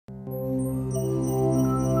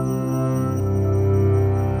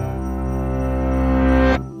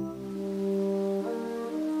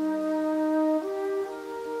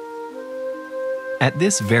At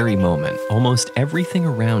this very moment, almost everything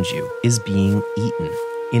around you is being eaten.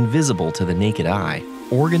 Invisible to the naked eye,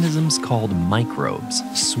 organisms called microbes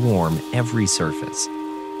swarm every surface.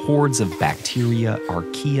 Hordes of bacteria,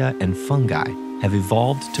 archaea, and fungi have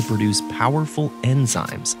evolved to produce powerful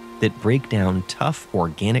enzymes that break down tough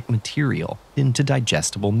organic material into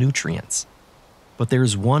digestible nutrients. But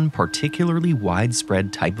there's one particularly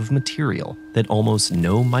widespread type of material that almost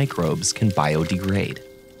no microbes can biodegrade: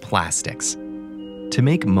 plastics. To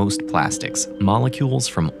make most plastics, molecules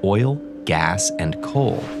from oil, gas, and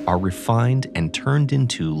coal are refined and turned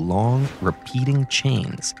into long, repeating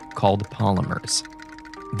chains called polymers.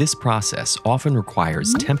 This process often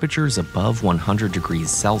requires temperatures above 100 degrees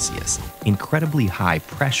Celsius, incredibly high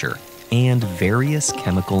pressure, and various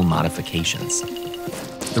chemical modifications.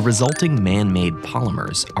 The resulting man-made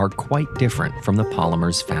polymers are quite different from the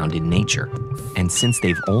polymers found in nature, and since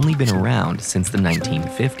they've only been around since the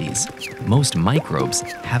 1950s, most microbes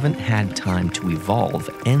haven't had time to evolve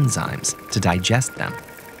enzymes to digest them.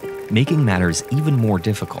 Making matters even more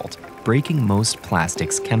difficult, breaking most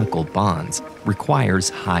plastics' chemical bonds requires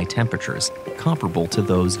high temperatures comparable to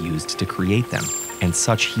those used to create them, and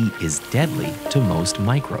such heat is deadly to most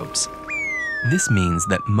microbes. This means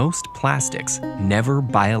that most plastics never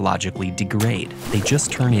biologically degrade. They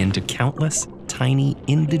just turn into countless, tiny,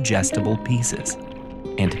 indigestible pieces.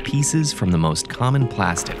 And pieces from the most common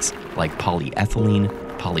plastics, like polyethylene,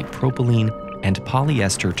 polypropylene, and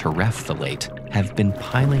polyester terephthalate, have been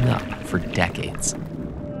piling up for decades.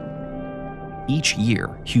 Each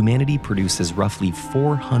year, humanity produces roughly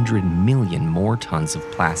 400 million more tons of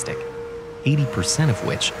plastic, 80% of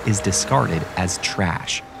which is discarded as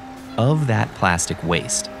trash. Of that plastic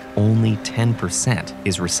waste, only 10%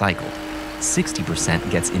 is recycled, 60%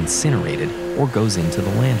 gets incinerated or goes into the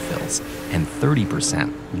landfills, and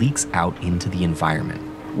 30% leaks out into the environment,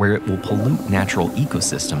 where it will pollute natural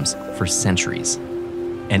ecosystems for centuries.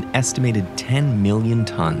 An estimated 10 million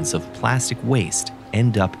tons of plastic waste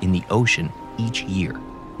end up in the ocean each year,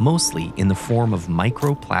 mostly in the form of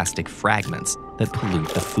microplastic fragments that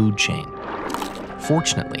pollute the food chain.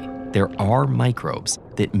 Fortunately, there are microbes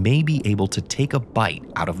that may be able to take a bite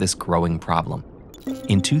out of this growing problem.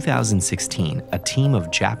 In 2016, a team of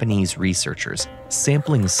Japanese researchers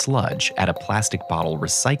sampling sludge at a plastic bottle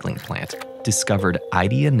recycling plant discovered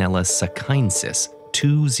Ideonella sacchinensis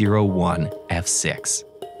 201F6.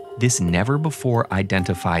 This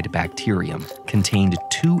never-before-identified bacterium contained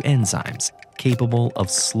two enzymes capable of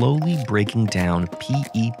slowly breaking down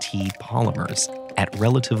PET polymers at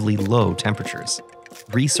relatively low temperatures.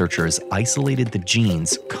 Researchers isolated the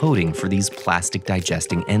genes coding for these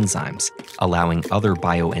plastic-digesting enzymes, allowing other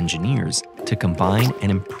bioengineers to combine and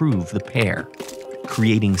improve the pair,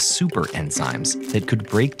 creating super enzymes that could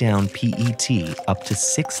break down PET up to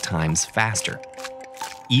 6 times faster.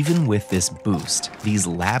 Even with this boost, these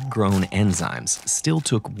lab-grown enzymes still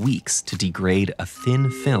took weeks to degrade a thin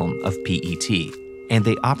film of PET, and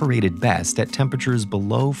they operated best at temperatures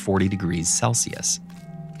below 40 degrees Celsius.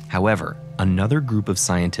 However, another group of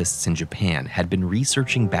scientists in Japan had been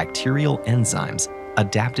researching bacterial enzymes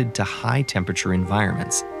adapted to high-temperature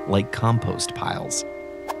environments like compost piles.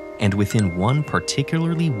 And within one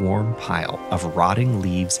particularly warm pile of rotting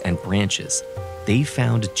leaves and branches, they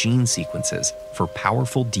found gene sequences for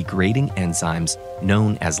powerful degrading enzymes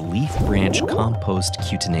known as leaf branch compost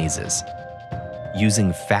cutinases.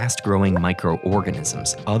 Using fast-growing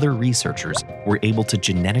microorganisms, other researchers were able to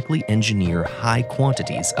genetically engineer high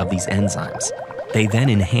quantities of these enzymes. They then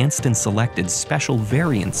enhanced and selected special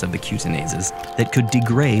variants of the cutinases that could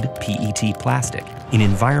degrade PET plastic in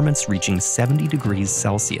environments reaching 70 degrees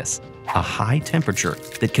Celsius, a high temperature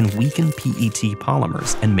that can weaken PET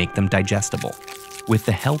polymers and make them digestible. With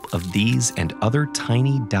the help of these and other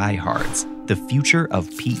tiny diehards, the future of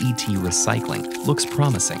PET recycling looks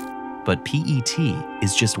promising. But PET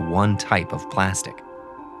is just one type of plastic.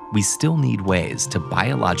 We still need ways to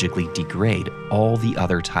biologically degrade all the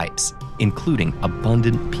other types, including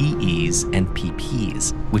abundant PEs and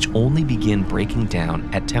PPs, which only begin breaking down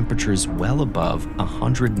at temperatures well above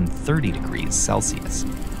 130 degrees Celsius.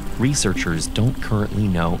 Researchers don't currently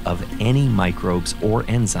know of any microbes or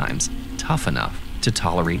enzymes tough enough to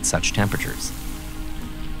tolerate such temperatures.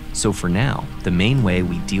 So for now, the main way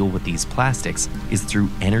we deal with these plastics is through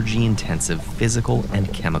energy-intensive physical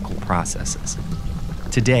and chemical processes.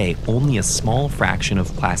 Today, only a small fraction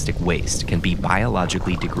of plastic waste can be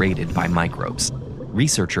biologically degraded by microbes.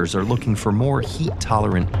 Researchers are looking for more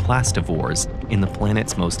heat-tolerant plastivores in the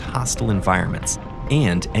planet's most hostile environments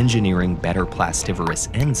and engineering better plastivorous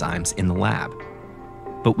enzymes in the lab.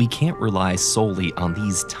 But we can't rely solely on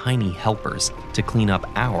these tiny helpers to clean up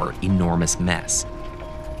our enormous mess.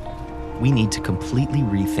 We need to completely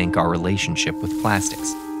rethink our relationship with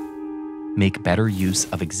plastics, make better use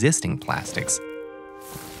of existing plastics,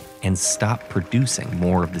 and stop producing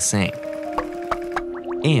more of the same.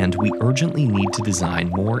 And we urgently need to design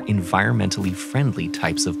more environmentally friendly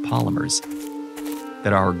types of polymers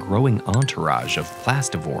that our growing entourage of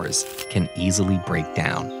plastivores can easily break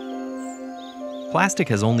down. Plastic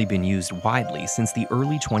has only been used widely since the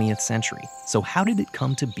early 20th century, so how did it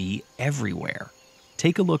come to be everywhere?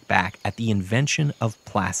 Take a look back at the invention of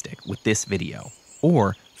plastic with this video,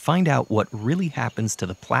 or find out what really happens to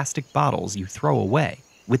the plastic bottles you throw away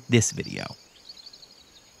with this video.